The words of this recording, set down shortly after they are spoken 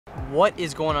What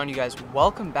is going on, you guys?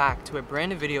 Welcome back to a brand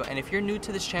new video, and if you're new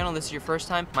to this channel, this is your first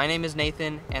time, my name is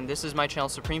Nathan and this is my channel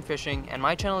Supreme Fishing, and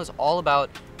my channel is all about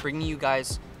bringing you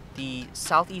guys the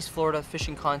Southeast Florida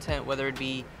fishing content, whether it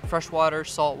be freshwater,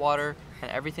 saltwater,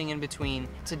 and everything in between.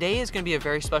 Today is going to be a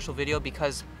very special video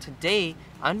because today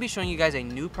I'm going to be showing you guys a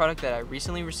new product that I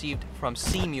recently received from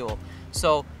Seamule.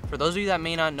 So for those of you that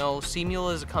may not know,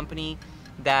 Seamule is a company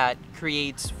that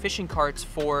creates fishing carts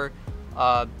for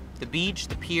the beach,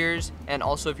 the piers, and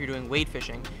also if you're doing wade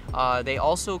fishing. They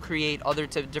also create other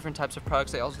different types of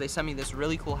products. They sent me this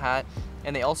really cool hat,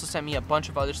 and they also sent me a bunch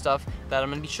of other stuff that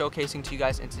I'm going to be showcasing to you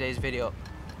guys in today's video.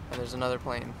 And there's another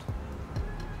plane.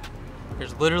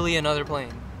 There's literally another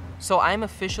plane. So I'm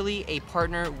officially a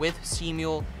partner with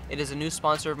Seamule. It is a new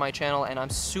sponsor of my channel, and I'm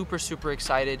super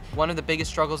excited. One of the biggest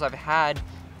struggles I've had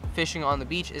fishing on the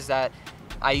beach is that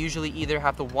I usually either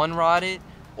have to one rod it,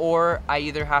 or I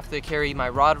either have to carry my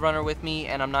rod runner with me,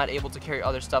 and I'm not able to carry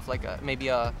other stuff like maybe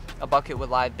a bucket with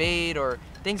live bait or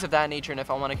things of that nature, and if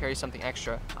I want to carry something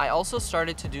extra. I also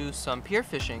started to do some pier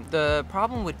fishing. The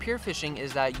problem with pier fishing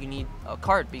is that you need a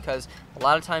cart because a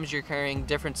lot of times you're carrying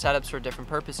different setups for different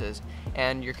purposes,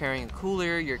 and you're carrying a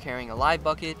cooler, you're carrying a live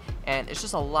bucket, and it's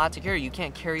just a lot to carry. You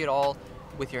can't carry it all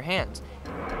with your hands.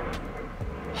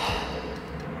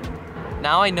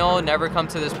 Now I know never come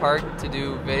to this park to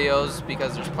do videos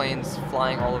because there's planes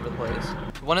flying all over the place.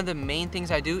 One of the main things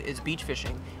I do is beach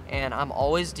fishing, and I'm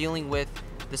always dealing with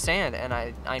the sand, and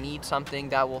I need something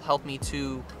that will help me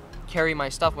to carry my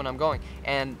stuff when I'm going.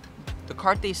 And the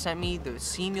cart they sent me, the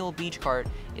Seamule beach cart,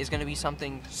 is going to be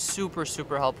something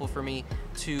super helpful for me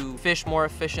to fish more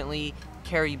efficiently,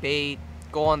 carry bait,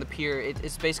 go on the pier.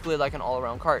 It's basically like an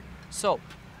all-around cart. So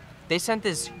they sent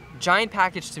this giant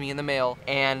package to me in the mail,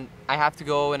 and I have to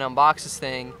go and unbox this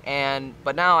thing,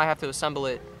 but now I have to assemble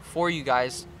it for you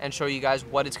guys and show you guys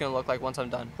what it's gonna look like once I'm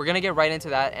done. We're gonna get right into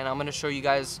that, and I'm gonna show you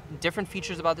guys different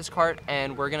features about this cart,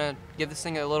 and we're gonna give this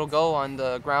thing a little go on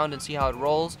the ground and see how it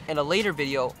rolls. In a later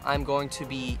video, I'm going to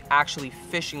be actually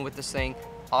fishing with this thing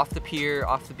off the pier,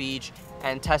 off the beach,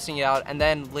 and testing it out, and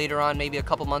then later on, maybe a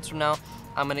couple months from now,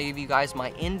 I'm gonna give you guys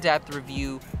my in-depth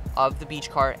review of the beach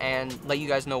cart and let you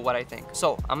guys know what I think.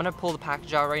 So I'm gonna pull the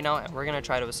package out right now, and we're gonna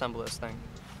try to assemble this thing.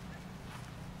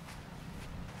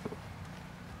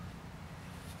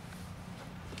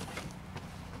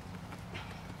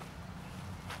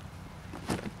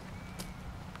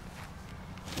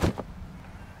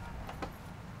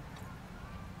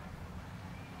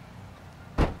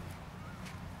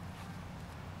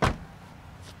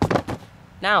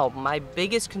 Now, my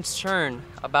biggest concern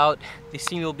about the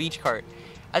Seamule beach cart,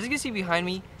 as you can see behind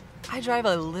me, I drive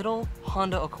a little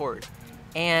Honda Accord,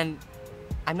 and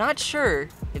I'm not sure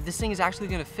if this thing is actually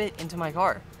gonna fit into my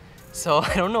car. So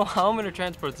I don't know how I'm gonna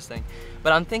transport this thing.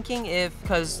 But I'm thinking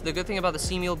because the good thing about the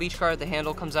Seamule beach cart, the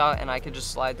handle comes out and I can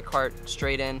just slide the cart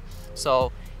straight in.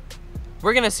 So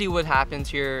we're gonna see what happens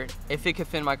here, if it could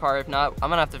fit in my car. If not, I'm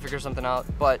gonna have to figure something out,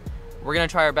 but we're gonna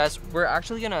try our best. We're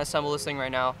actually gonna assemble this thing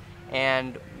right now,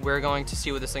 and we're going to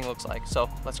see what this thing looks like. So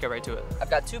let's get right to it. I've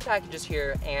got two packages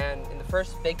here, and in the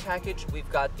first big package, we've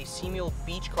got the Seamule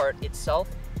beach cart itself,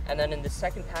 and then in the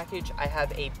second package, I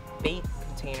have a bait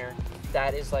container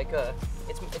that is like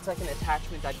it's like an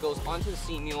attachment that goes onto the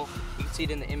Seamule. You can see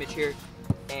it in the image here,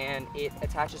 and it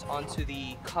attaches onto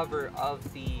the cover of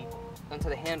onto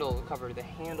the handle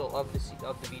of the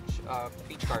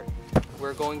beach cart.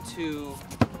 We're going to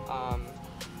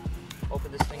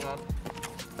open this thing up.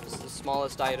 This is the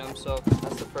smallest item, so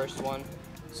that's the first one.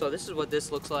 So this is what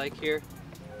this looks like here.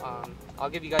 I'll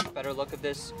give you guys a better look at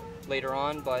this later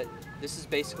on, but this is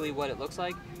basically what it looks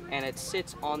like, and it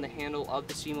sits on the handle of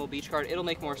the Seamule beach cart. It'll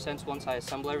make more sense once I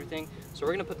assemble everything. So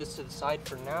we're gonna put this to the side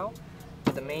for now.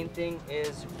 But the main thing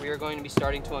is we are going to be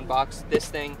starting to unbox this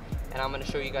thing, and I'm gonna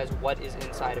show you guys what is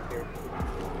inside of here.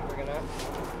 We're gonna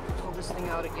pull this thing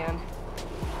out again.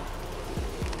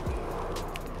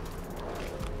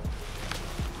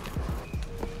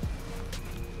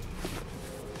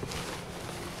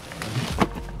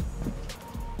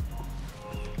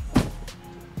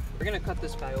 We're gonna cut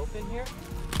this guy open here.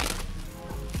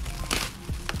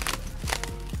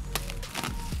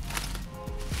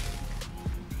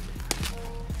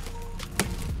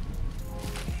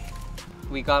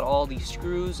 We got all the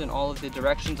screws and all of the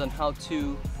directions on how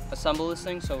to assemble this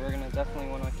thing, so we're gonna definitely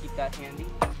wanna keep that handy.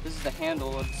 This is the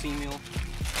handle of the Seamule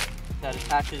that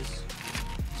attaches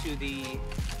to the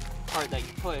part that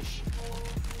you push.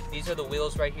 These are the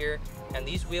wheels right here, and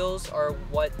these wheels are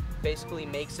what basically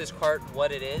makes this cart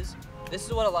what it is. This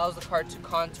is what allows the cart to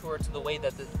contour to the way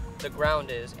that the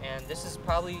ground is, and this is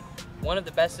probably one of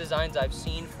the best designs I've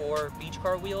seen for beach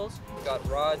car wheels. We've got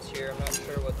rods here. I'm not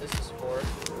sure what this is for.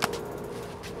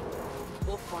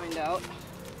 We'll find out.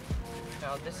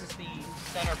 Now this is the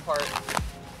center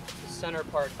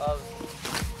part of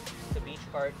the beach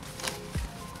cart.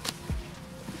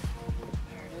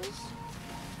 There it is.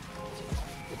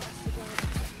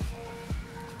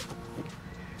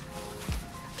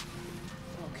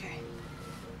 Okay.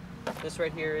 This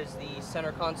right here is the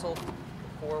center console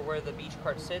for where the beach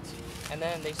cart sits, and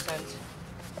then they sent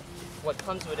what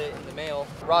comes with it in the mail,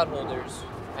 rod holders,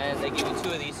 and they give you 2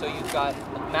 of these, so you've got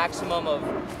a maximum of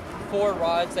 4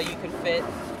 rods that you can fit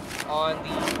on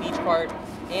the beach cart,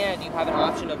 and you have an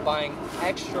option of buying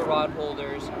extra rod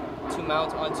holders to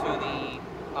mount onto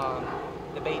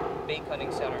the bait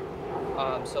cutting center.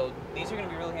 So these are going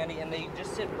to be really handy, and they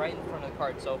just sit right in front of the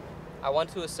cart. So I want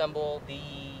to assemble the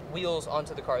wheels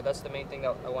onto the cart. That's the main thing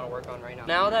that I want to work on right now.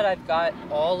 Now that I've got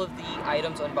all of the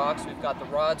items unboxed, we've got the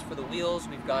rods for the wheels,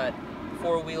 we've got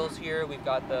 4 wheels here, we've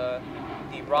got the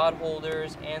rod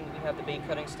holders, and we have the bait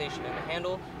cutting station and the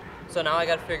handle. So now I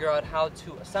got to figure out how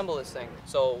to assemble this thing.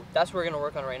 So that's what we're going to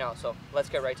work on right now. So let's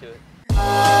get right to it.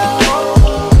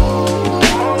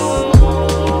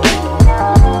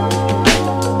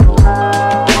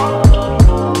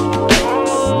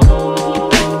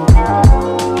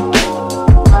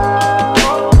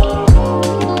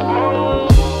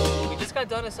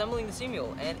 Done assembling the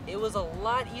Seamule, and it was a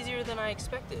lot easier than I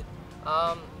expected.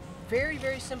 Very,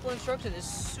 very simple instruction. It's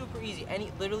super easy.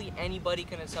 Literally anybody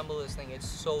can assemble this thing. It's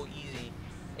so easy.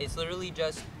 It's literally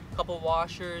just a couple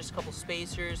washers, couple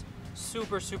spacers.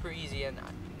 Super, super easy, and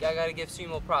I gotta give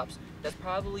Seamule props. That's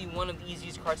probably one of the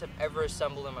easiest carts I've ever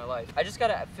assembled in my life. I just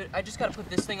gotta put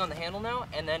this thing on the handle now,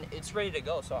 and then it's ready to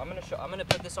go. So I'm gonna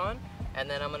put this on, and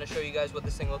then I'm gonna show you guys what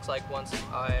this thing looks like once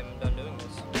I'm done doing this.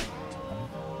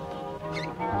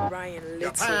 Ryan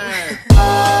Little.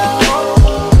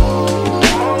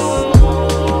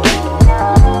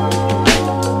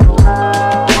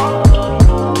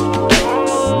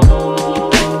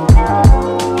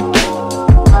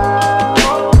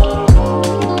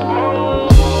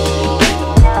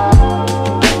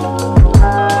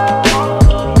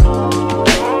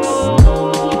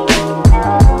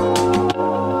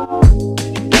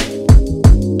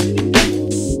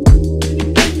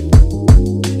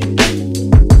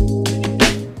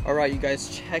 Alright, you guys,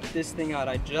 check this thing out.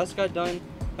 I just got done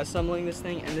assembling this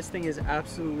thing, and this thing is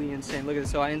absolutely insane. Look at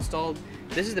this. So I installed,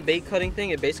 this is the bait cutting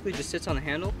thing. It basically just sits on the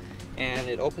handle, and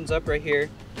it opens up right here,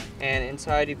 and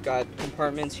inside you've got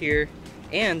compartments here.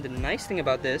 And the nice thing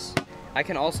about this, I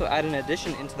can also add an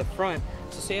addition into the front.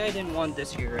 So say I didn't want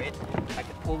this here, right? I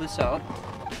could pull this out.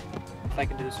 If I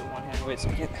can do this with one hand, wait a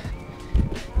second.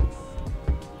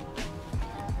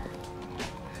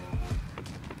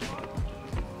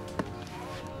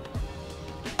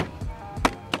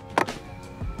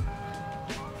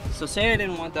 So say I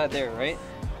didn't want that there, right?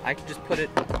 I could just put it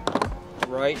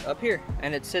right up here,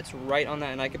 and it sits right on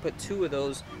that, and I could put 2 of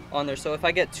those on there. So if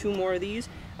I get 2 more of these,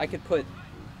 I could put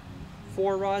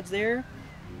 4 rods there,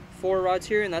 4 rods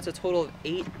here, and that's a total of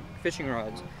 8 fishing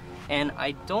rods. And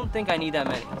I don't think I need that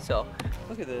many. So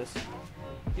look at this.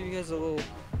 Give you guys a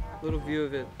little view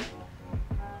of it.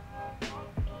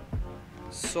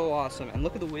 So awesome. And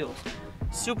look at the wheels.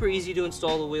 Super easy to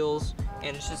install the wheels,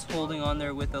 and it's just holding on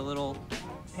there with a little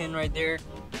pin right there.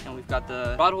 And we've got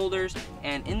the rod holders,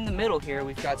 and in the middle here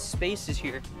we've got spaces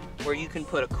here where you can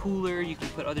put a cooler, you can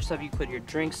put other stuff, you can put your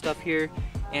drink stuff here,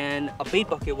 and a bait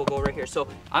bucket will go right here. So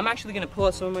I'm actually going to pull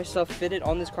out some of my stuff, fit it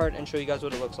on this cart, and show you guys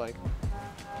what it looks like.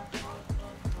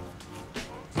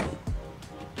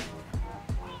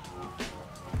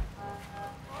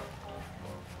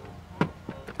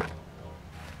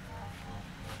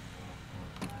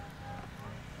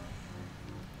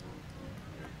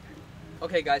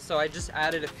 Okay guys, so I just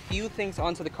added a few things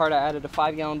onto the cart. I added a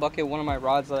 5-gallon bucket, one of my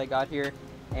rods that I got here,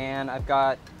 and I've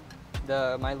got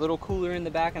my little cooler in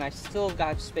the back, and I still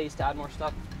got space to add more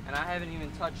stuff, and I haven't even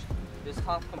touched this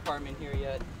top compartment here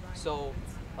yet. So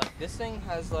like, this thing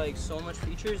has like so much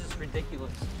features, it's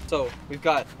ridiculous. So we've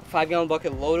got a 5-gallon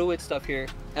bucket loaded with stuff here,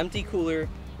 empty cooler,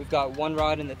 we've got 1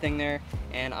 rod in the thing there,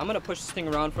 and I'm gonna push this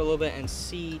thing around for a little bit and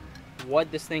see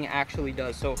what this thing actually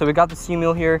does. So we got the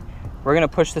Seamule here. We're gonna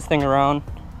push this thing around.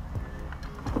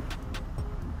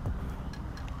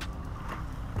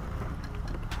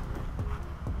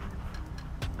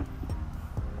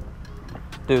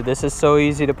 Dude, this is so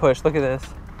easy to push. Look at this.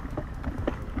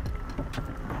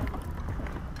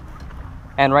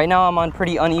 And right now I'm on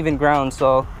pretty uneven ground,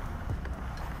 so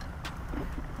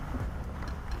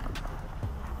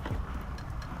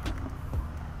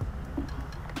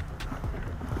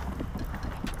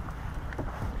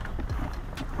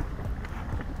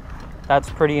That's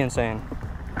pretty insane.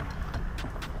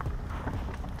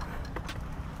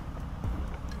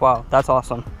 Wow, that's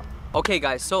awesome. Okay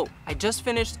guys, so I just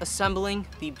finished assembling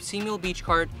the Seamule beach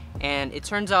cart, and it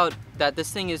turns out that this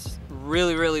thing is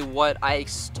really what I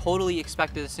totally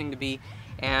expected this thing to be.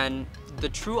 And the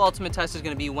true ultimate test is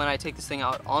going to be when I take this thing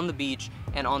out on the beach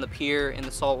and on the pier in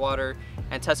the saltwater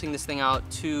and testing this thing out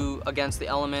against the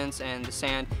elements and the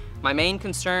sand. My main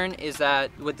concern is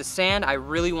that with the sand, I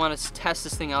really want to test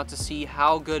this thing out to see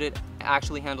how good it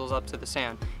actually handles up to the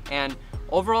sand. And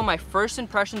overall, my first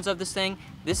impressions of this thing,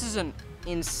 this is an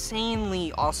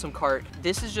insanely awesome cart.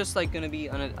 This is just like going to be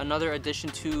another addition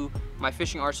to my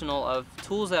fishing arsenal of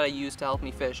tools that I use to help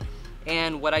me fish.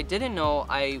 And what I didn't know,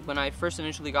 when I first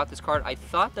initially got this cart, I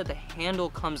thought that the handle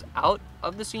comes out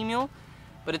of the Seamule,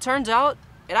 but it turns out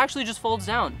it actually just folds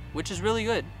down, which is really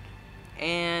good.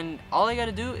 And all I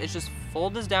gotta do is just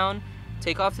fold this down,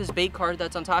 take off this bait cart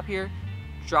that's on top here,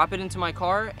 drop it into my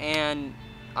car, and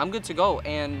I'm good to go.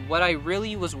 And what I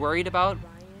really was worried about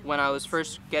when I was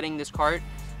first getting this cart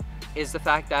is the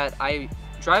fact that I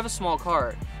drive a small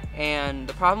car. And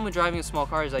the problem with driving a small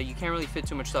car is that you can't really fit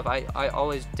too much stuff. I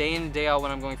always, day in and day out when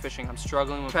I'm going fishing, I'm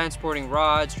struggling with transporting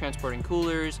rods, transporting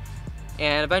coolers,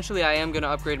 and eventually I am going to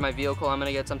upgrade my vehicle. I'm going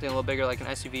to get something a little bigger like an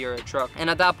SUV or a truck. And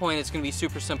at that point, it's going to be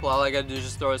super simple. All I got to do is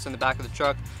just throw this in the back of the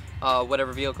truck,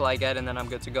 whatever vehicle I get, and then I'm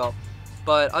good to go.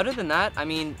 But other than that, I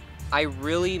mean,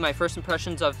 my first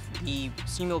impressions of the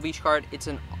Seamule beach cart, it's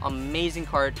an amazing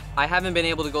cart. I haven't been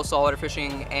able to go saltwater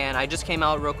fishing, and I just came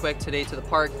out real quick today to the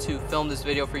park to film this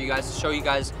video for you guys, to show you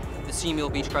guys the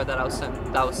Seamule beach cart that was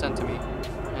sent to me.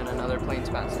 And another plane's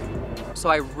passing. So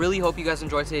I really hope you guys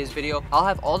enjoyed today's video. I'll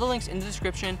have all the links in the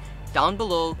description down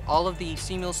below, all of the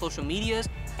Seamule social medias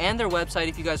and their website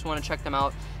if you guys want to check them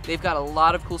out. They've got a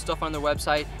lot of cool stuff on their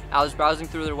website. I was browsing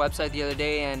through their website the other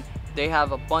day, and they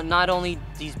have not only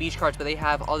these beach carts, but they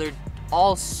have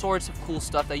all sorts of cool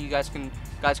stuff that you guys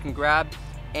can grab.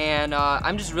 And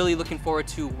I'm just really looking forward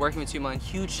to working with Seamule.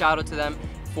 Huge shout out to them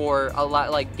for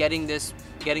getting this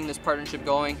partnership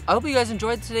going. I hope you guys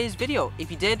enjoyed today's video. If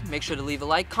you did, make sure to leave a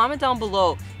like. Comment down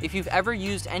below if you've ever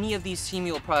used any of these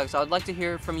Seamule products. I would like to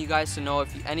hear from you guys to know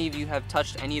if any of you have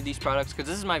touched any of these products, because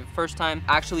this is my first time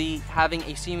actually having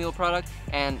a Seamule product,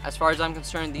 and as far as I'm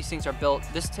concerned, these things are built,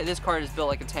 this cart is built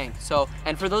like a tank. So,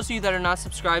 and for those of you that are not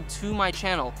subscribed to my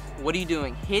channel, what are you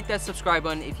doing? Hit that subscribe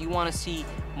button if you want to see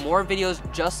more videos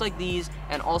just like these,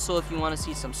 and also if you want to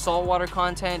see some saltwater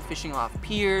content, fishing off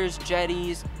piers,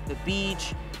 jetties, the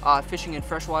beach, fishing in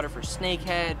freshwater for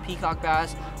snakehead, peacock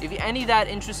bass. If any of that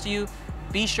interests you,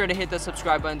 be sure to hit the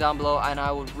subscribe button down below, and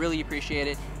I would really appreciate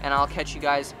it, and I'll catch you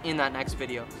guys in that next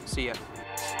video. See ya.